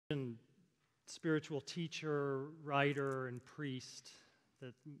spiritual teacher, writer, and priest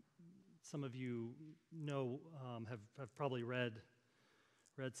that some of you know have probably read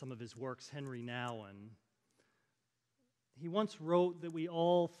some of his works, Henry Nouwen. He once wrote that we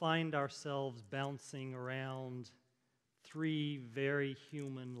all find ourselves bouncing around three very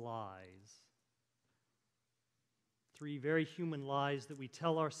human lies. Three very human lies that we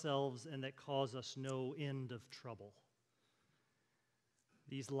tell ourselves and that cause us no end of trouble.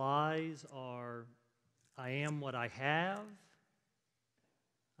 These lies are, I am what I have,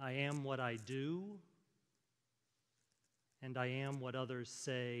 I am what I do, and I am what others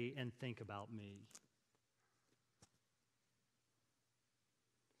say and think about me.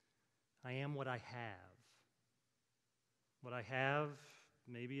 I am what I have. What I have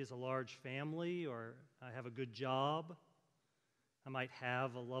maybe is a large family, or I have a good job. I might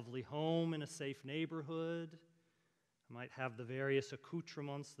have a lovely home in a safe neighborhood. I might have the various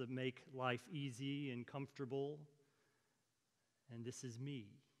accoutrements that make life easy and comfortable. And this is me.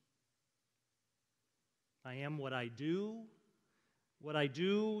 I am what I do. What I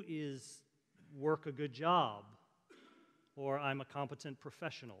do is work a good job, or I'm a competent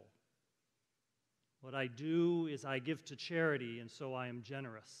professional. What I do is I give to charity, and so I am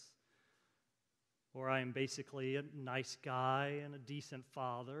generous. Or I am basically a nice guy and a decent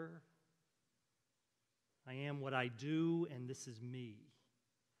father. I am what I do, and this is me.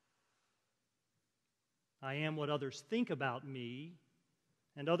 I am what others think about me,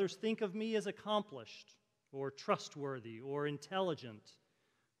 and others think of me as accomplished, or trustworthy, or intelligent,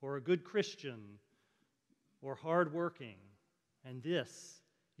 or a good Christian, or hardworking, and this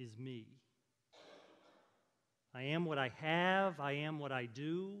is me. I am what I have, I am what I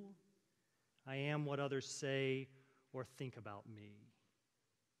do, I am what others say or think about me.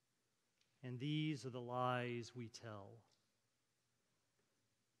 And these are the lies we tell.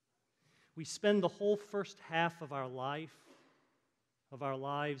 We spend the whole first half of our lives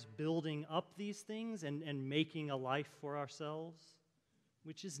building up these things and making a life for ourselves,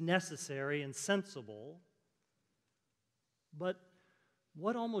 which is necessary and sensible. But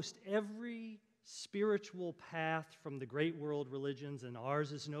what almost every spiritual path from the great world religions, and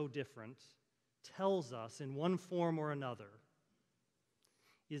ours is no different, tells us in one form or another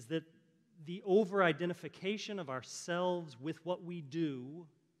is that the over-identification of ourselves with what we do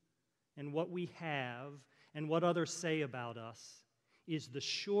and what we have and what others say about us is the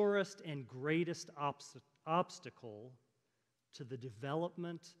surest and greatest obstacle to the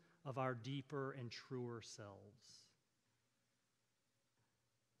development of our deeper and truer selves.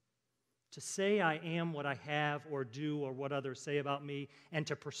 To say I am what I have or do or what others say about me, and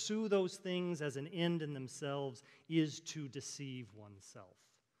to pursue those things as an end in themselves, is to deceive oneself.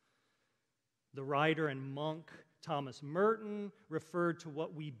 The writer and monk Thomas Merton referred to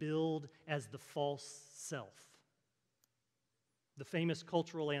what we build as the false self. The famous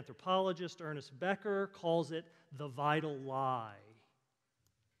cultural anthropologist Ernest Becker calls it the vital lie.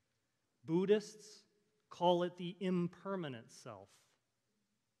 Buddhists call it the impermanent self.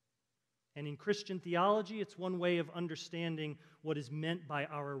 And in Christian theology, it's one way of understanding what is meant by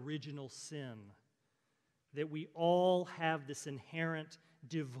our original sin, that we all have this inherent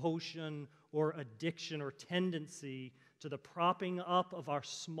devotion or addiction or tendency to the propping up of our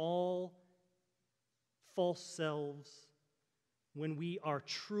small, false selves when we are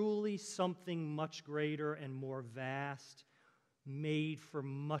truly something much greater and more vast, made for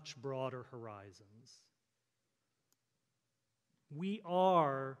much broader horizons. We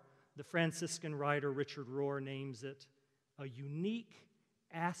are, the Franciscan writer Richard Rohr names it, a unique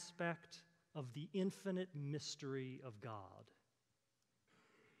aspect of the infinite mystery of God.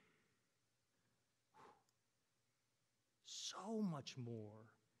 So much more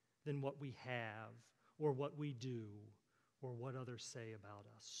than what we have or what we do or what others say about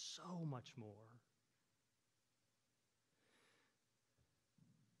us. So much more.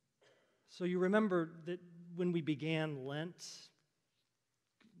 So you remember that when we began Lent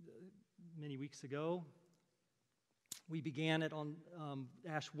many weeks ago, we began it on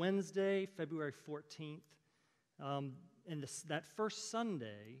Ash Wednesday, February 14th. And that first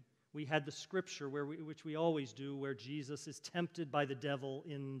Sunday, we had the scripture, which we always do, where Jesus is tempted by the devil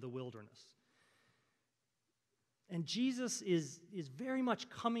in the wilderness. And Jesus is very much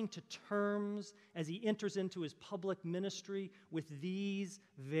coming to terms as he enters into his public ministry with these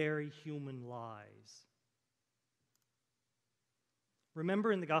very human lies.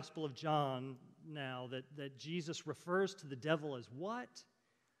 Remember in the Gospel of John now that Jesus refers to the devil as what?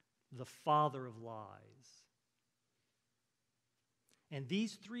 The father of lies. And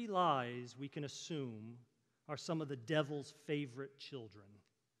these three lies, we can assume, are some of the devil's favorite children.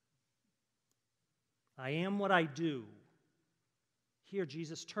 I am what I do. Here,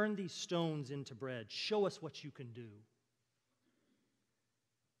 Jesus, turn these stones into bread. Show us what you can do.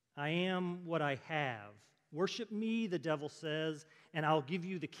 I am what I have. Worship me, the devil says, and I'll give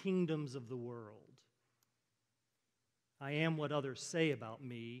you the kingdoms of the world. I am what others say about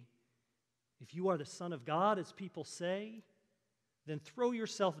me. If you are the Son of God, as people say, then throw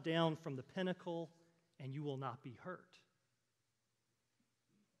yourself down from the pinnacle and you will not be hurt.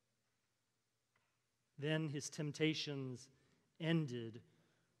 Then his temptations ended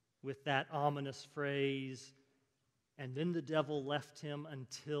with that ominous phrase, and then the devil left him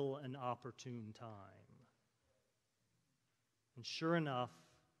until an opportune time. And sure enough,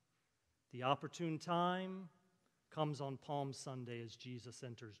 the opportune time comes on Palm Sunday as Jesus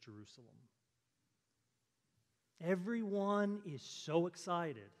enters Jerusalem. Everyone is so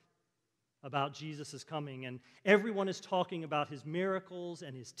excited about Jesus' coming, and everyone is talking about his miracles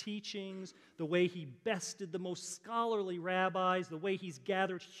and his teachings, the way he bested the most scholarly rabbis, the way he's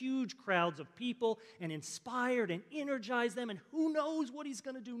gathered huge crowds of people and inspired and energized them, and who knows what he's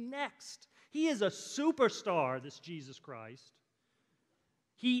going to do next. He is a superstar, this Jesus Christ.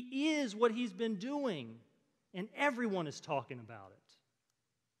 He is what he's been doing, and everyone is talking about it.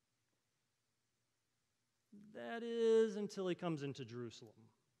 That is until he comes into Jerusalem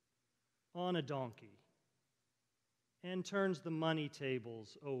on a donkey and turns the money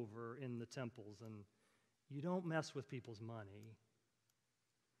tables over in the temples. And you don't mess with people's money.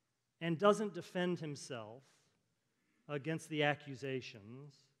 And doesn't defend himself against the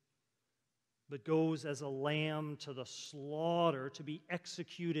accusations, but goes as a lamb to the slaughter to be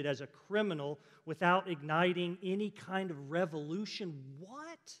executed as a criminal without igniting any kind of revolution.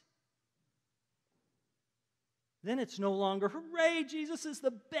 What? Then it's no longer, hooray, Jesus is the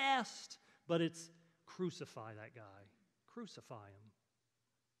best, but it's crucify that guy. Crucify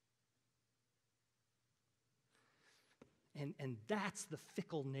him. And that's the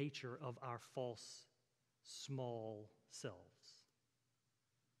fickle nature of our false, small selves.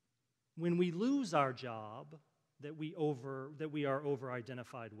 When we lose our job that we are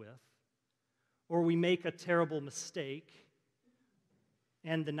over-identified with, or we make a terrible mistake,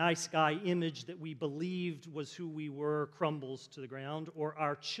 and the nice guy image that we believed was who we were crumbles to the ground, or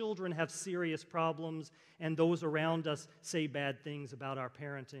our children have serious problems and those around us say bad things about our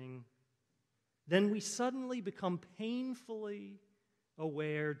parenting, then we suddenly become painfully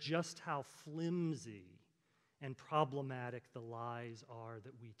aware just how flimsy and problematic the lies are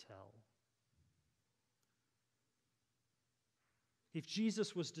that we tell. If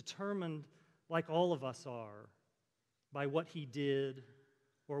Jesus was determined, like all of us are, by what he did,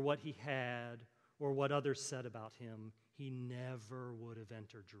 or what he had, or what others said about him, he never would have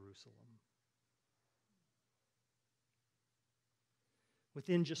entered Jerusalem.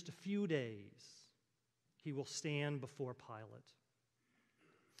 Within just a few days, he will stand before Pilate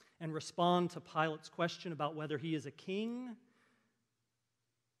and respond to Pilate's question about whether he is a king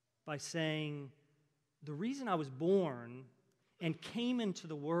by saying, the reason I was born and came into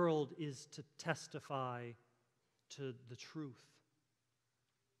the world is to testify to the truth.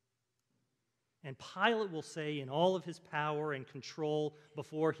 And Pilate will say, in all of his power and control,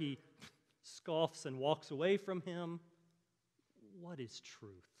 before he scoffs and walks away from him, what is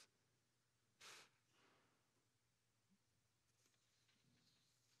truth?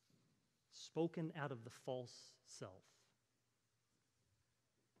 Spoken out of the false self.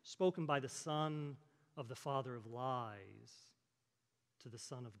 Spoken by the son of the father of lies to the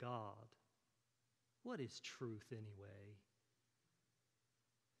Son of God. What is truth anyway?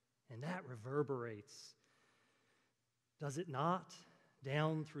 And that reverberates, does it not,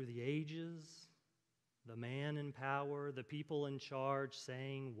 down through the ages, the man in power, the people in charge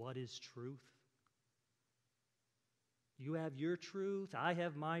saying, what is truth? You have your truth, I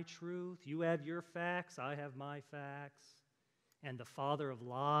have my truth. You have your facts, I have my facts. And the father of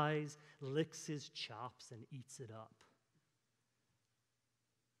lies licks his chops and eats it up.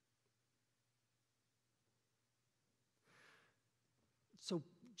 So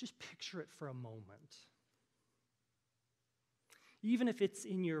just picture it for a moment. Even if it's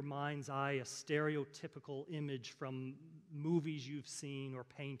in your mind's eye a stereotypical image from movies you've seen or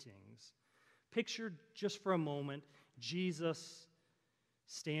paintings, picture just for a moment Jesus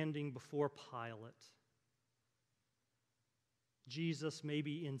standing before Pilate. Jesus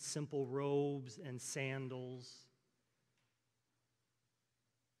maybe in simple robes and sandals,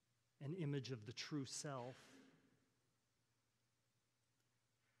 an image of the true self.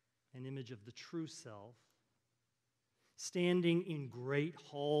 An image of the true self, standing in great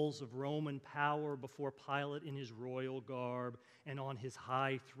halls of Roman power before Pilate in his royal garb and on his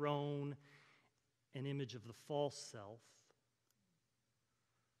high throne, an image of the false self.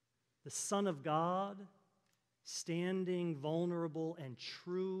 The Son of God standing vulnerable and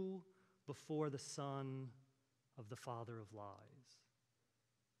true before the Son of the Father of lies.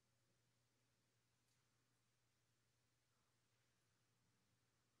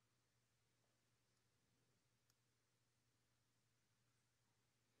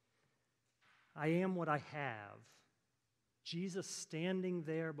 I am what I have. Jesus standing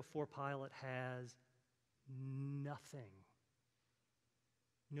there before Pilate has nothing.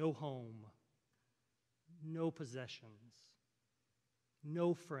 No home, no possessions,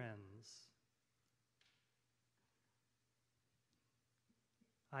 no friends.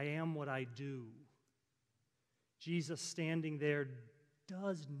 I am what I do. Jesus standing there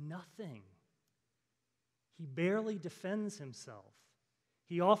does nothing. He barely defends himself.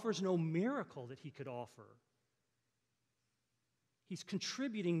 He offers no miracle that he could offer. He's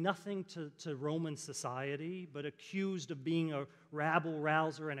contributing nothing to Roman society, but accused of being a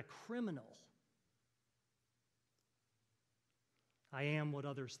rabble-rouser and a criminal. I am what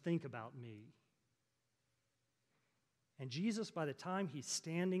others think about me. And Jesus, by the time he's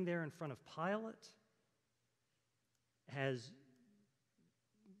standing there in front of Pilate, has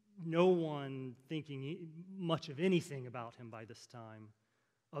no one thinking much of anything about him by this time,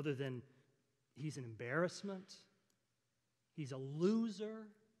 other than he's an embarrassment, he's a loser,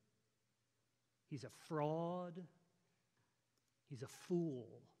 he's a fraud, he's a fool.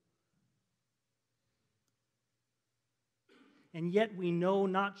 And yet we know,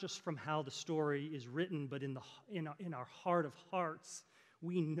 not just from how the story is written, but in our heart of hearts,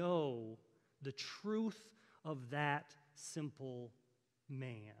 we know the truth of that simple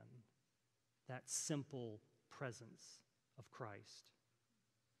man, that simple presence of Christ.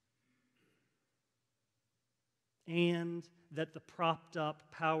 And that the propped up,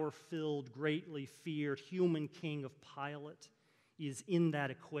 power-filled, greatly feared human king of Pilate is in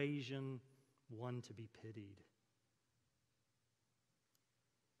that equation one to be pitied.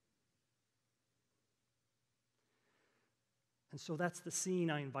 And so that's the scene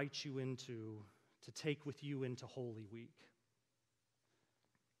I invite you into, to take with you into Holy Week.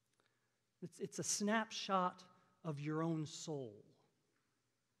 It's a snapshot of your own soul,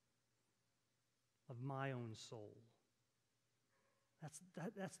 of my own soul.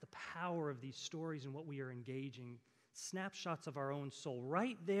 That's the power of these stories and what we are engaging. Snapshots of our own soul.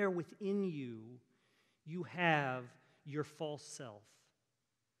 Right there within you, you have your false self,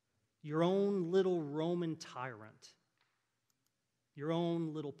 your own little Roman tyrant, your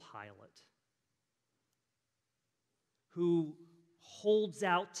own little Pilate, who holds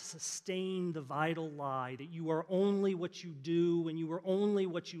out to sustain the vital lie that you are only what you do and you are only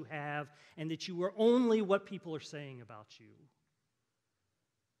what you have and that you are only what people are saying about you.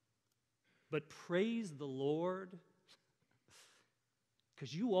 But praise the Lord,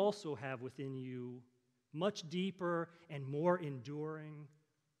 because you also have within you much deeper and more enduring,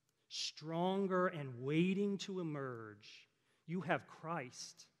 stronger and waiting to emerge. You have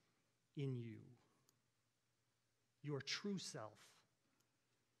Christ in you, your true self,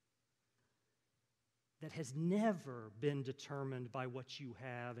 that has never been determined by what you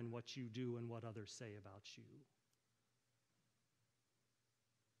have and what you do and what others say about you.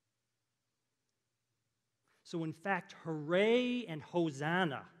 So in fact, hooray and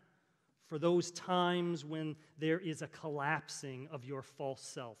hosanna for those times when there is a collapsing of your false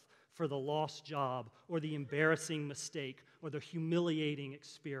self, for the lost job or the embarrassing mistake or the humiliating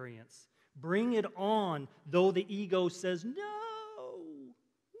experience. Bring it on, though the ego says, no.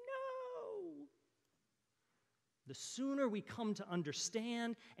 The sooner we come to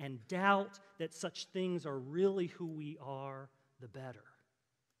understand and doubt that such things are really who we are, the better.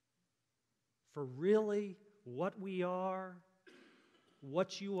 For really, what we are,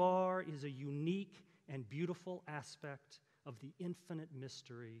 what you are, is a unique and beautiful aspect of the infinite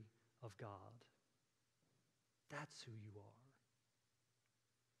mystery of God. That's who you are.